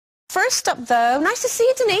First up, though, nice to see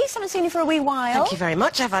you, Denise. Haven't seen you for a wee while. Thank you very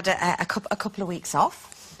much. I've had a couple of weeks off.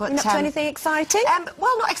 But not to anything exciting?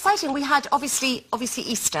 Well, not exciting. We had, obviously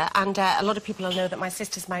Easter, and a lot of people will know that my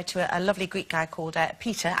sister's married to a lovely Greek guy called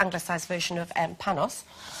Peter, anglicised version of Panos.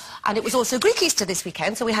 And it was also Greek Easter this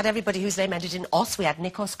weekend, so we had everybody whose name ended in os. We had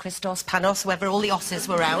Nikos, Christos, Panos, whoever, all the osses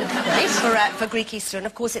were around for Greek Easter. And,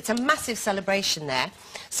 of course, it's a massive celebration there.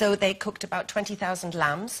 So they cooked about 20,000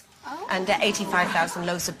 lambs. Oh. And 85,000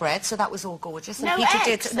 loaves of bread, so that was all gorgeous. And no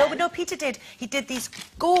Peter eggs, did. No, Peter did. He did these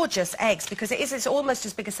gorgeous eggs because it's almost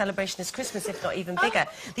as big a celebration as Christmas, if not even bigger.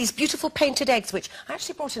 Oh. These beautiful painted eggs, which I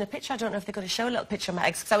actually brought in a picture. I don't know if they're going to show a little picture of my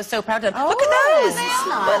eggs because I was so proud of them. Oh, look at those! Nice.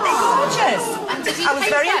 They're gorgeous. And did you I was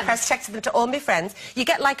very impressed. Texted them to all my friends. You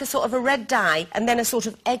get like a sort of a red dye and then a sort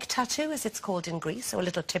of egg tattoo, as it's called in Greece. So a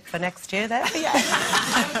little tip for next year there.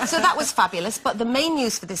 Yeah. So that was fabulous. But the main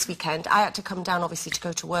news for this weekend, I had to come down obviously to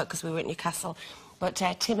go to work because we were at Newcastle. But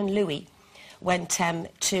Tim and Louis went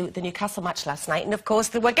to the Newcastle match last night, and of course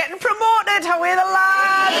they were getting promoted. How are the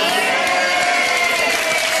lads?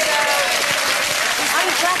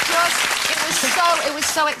 It was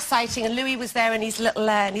so exciting, and Louis was there in his little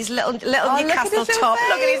Newcastle top.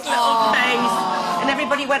 Look at his little face. And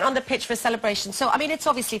everybody went on the pitch for a celebration. So I mean, it's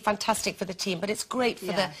obviously fantastic for the team, but it's great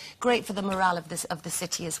for the morale of the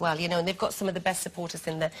city as well. You know, and they've got some of the best supporters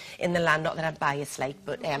in the land. Not that I'm biased, like,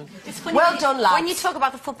 but well done, lads. When you talk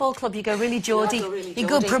about the football club, you go really Geordie. You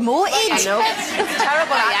go promoted. I know. It's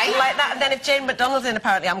terrible acting like that. And then if Jane McDonald's in,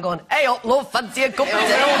 apparently I'm going, hey, up, love, fancy a cup of tea.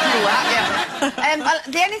 Well,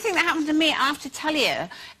 the only thing that happened to me, I have to tell you,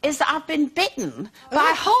 is that I've been bitten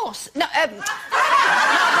by a horse. No, not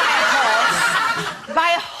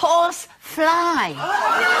by a horse fly.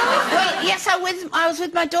 Well, yes, I was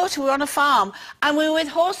with my daughter. We were on a farm, and we were with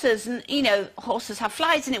horses, and you know, horses have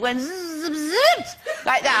flies, and it went zzz, zzz, zzz,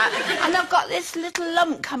 like that. And I've got this little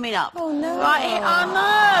lump coming up. Oh no! Right here. Oh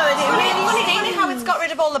no! And it really funny how it's got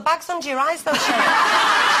rid of all the bags under your eyes, though. Only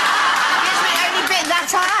bit that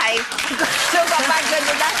eye. Still got bags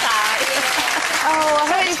under that eye. Oh,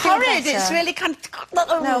 so it's horrid. It's really kind of...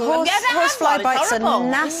 No, horsefly bites are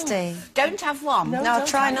nasty. Don't have one. No, I'll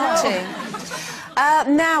try not to.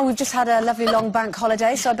 Now, we've just had a lovely long bank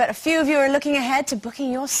holiday, so I bet a few of you are looking ahead to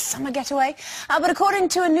booking your summer getaway. But according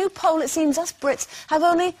to a new poll, it seems us Brits have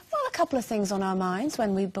only, well, a couple of things on our minds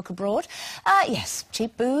when we book abroad. Yes,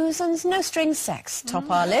 cheap booze and no-strings sex top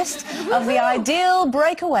our list of the ideal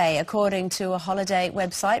breakaway, according to a holiday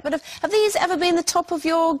website. But have these ever been the top of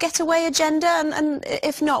your getaway agenda? And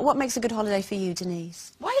if not, what makes a good holiday for you,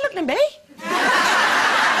 Denise? Why are you looking at me?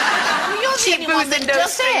 Cheap booze and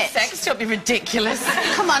no-strings sex, don't be ridiculous.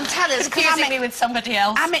 Come on, tell us. Confusing me with somebody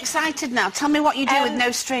else. I'm excited now. Tell me what you do with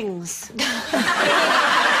no strings.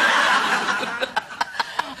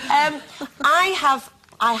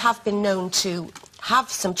 I have been known to have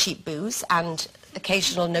some cheap booze and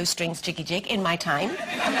occasional no-strings jiggy-jig in my time,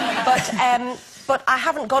 but I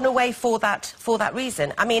haven't gone away for that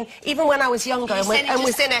reason. I mean, even when I was younger and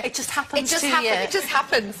was in it, it just happens to you. It just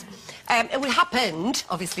happens. It happened,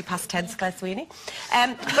 obviously past tense, Claire Sweeney.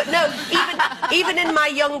 But no, even in my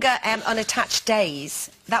younger unattached days,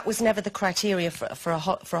 that was never the criteria for a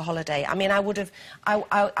holiday. I mean, I would have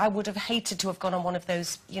hated to have gone on one of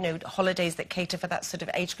those, you know, holidays that cater for that sort of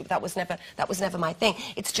age group. That was never my thing.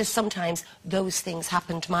 It's just sometimes those things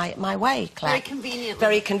happened my way, Claire. Very conveniently.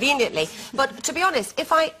 Very conveniently. But to be honest,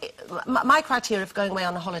 my criteria of going away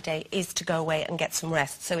on a holiday is to go away and get some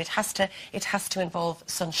rest. So it has to involve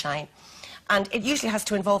sunshine. And it usually has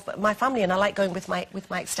to involve my family, and I like going with my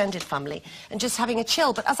extended family and just having a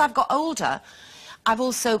chill. But as I've got older, I've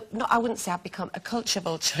also, I wouldn't say I've become a culture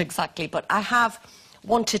vulture exactly, but I have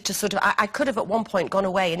wanted to sort of... I could have at one point gone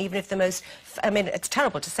away, and even if the most... I mean, it's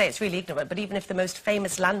terrible to say, it's really ignorant, but even if the most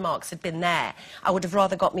famous landmarks had been there, I would have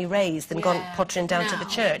rather got me raised than gone pottering down to the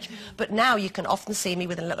church. But now you can often see me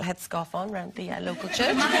with a little headscarf on around the local church. Do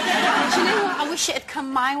you know what? I wish it had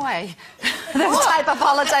come my way. Those type of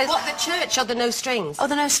holidays. What, the church or the no strings? Oh,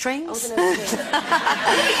 the no strings? Oh, the no strings.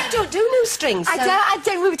 You don't do no strings. So... I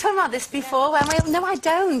don't. We were talking about this before. No, I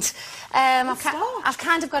don't. I've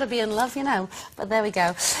kind of got to be in love, you know. But there we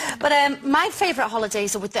go. But my favourite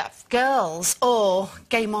holidays are with the girls or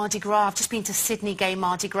Gay Mardi Gras. I've just been to Sydney Gay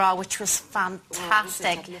Mardi Gras, which was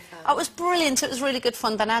fantastic. Oh, it was brilliant. It was really good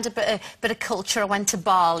fun. Then I had a bit of culture. I went to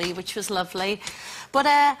Bali, which was lovely. But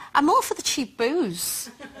I'm all for the cheap booze.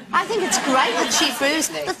 I think it's great. great with cheap booze.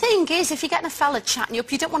 The thing is, if you're getting a fella chatting you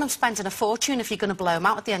up, you don't want him spending a fortune if you're going to blow him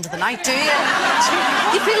out at the end of the night, do you?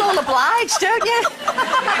 You feel all obliged, don't you?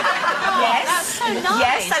 Yes. That's so nice.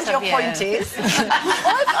 Yes, and your point is.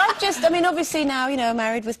 Well, I've just, I mean, obviously now, you know,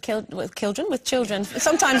 married with children,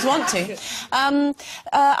 sometimes want to.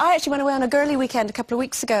 I actually went away on a girly weekend a couple of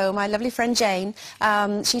weeks ago. My lovely friend Jane,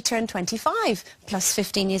 she turned 25, plus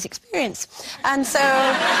 15 years experience. And so,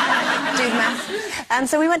 do the math. And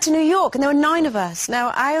so we went to New York, and there were 9 of us.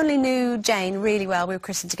 Now, I only knew Jane really well. We were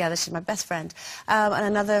christened together. She's my best friend. And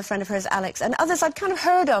another friend of hers, Alex. And others I'd kind of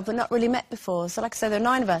heard of, but not really met before. So, like I said, there were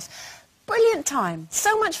 9 of us. Brilliant time.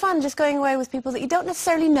 So much fun just going away with people that you don't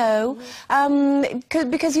necessarily know,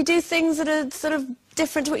 because you do things that are sort of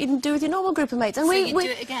different to what you do with your normal group of mates. And so you do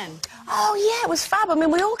it again? Oh, yeah, it was fab. I mean,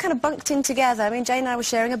 we all kind of bunked in together. I mean, Jane and I were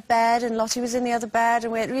sharing a bed, and Lottie was in the other bed,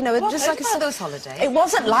 and we, you know, it was just like those holidays. It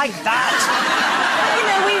wasn't like that. You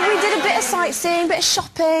know, we did a bit of sightseeing, a bit of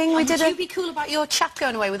shopping. Would you be cool about your chap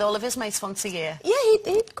going away with all of his mates once a year? Yeah,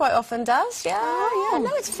 he quite often does. Yeah, yeah. No,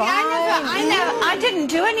 it's fine. I didn't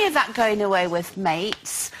do any of that going away with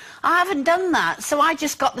mates. I haven't done that, so I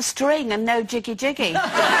just got the string and no jiggy-jiggy. But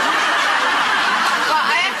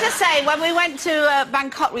I have to say, when we went to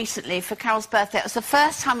Bangkok recently for Carol's birthday, it was the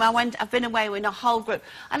first time I've been away with a whole group,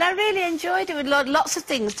 and I really enjoyed it with lots of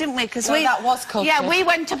things, didn't we? Because that was culture. Yeah, we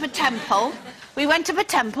went up a temple. We went to a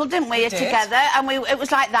temple, didn't we, together? And it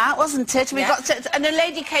was like that, wasn't it? We got to, and a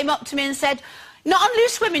lady came up to me and said, "Not on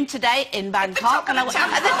loose women today in Bangkok." And I went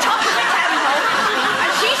at the top of the temple,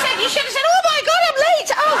 and she said, "You should have said, oh my God, I'm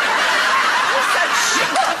late." Oh, I was so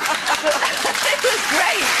shocked. It was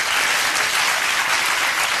great.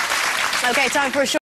 Okay, time for a short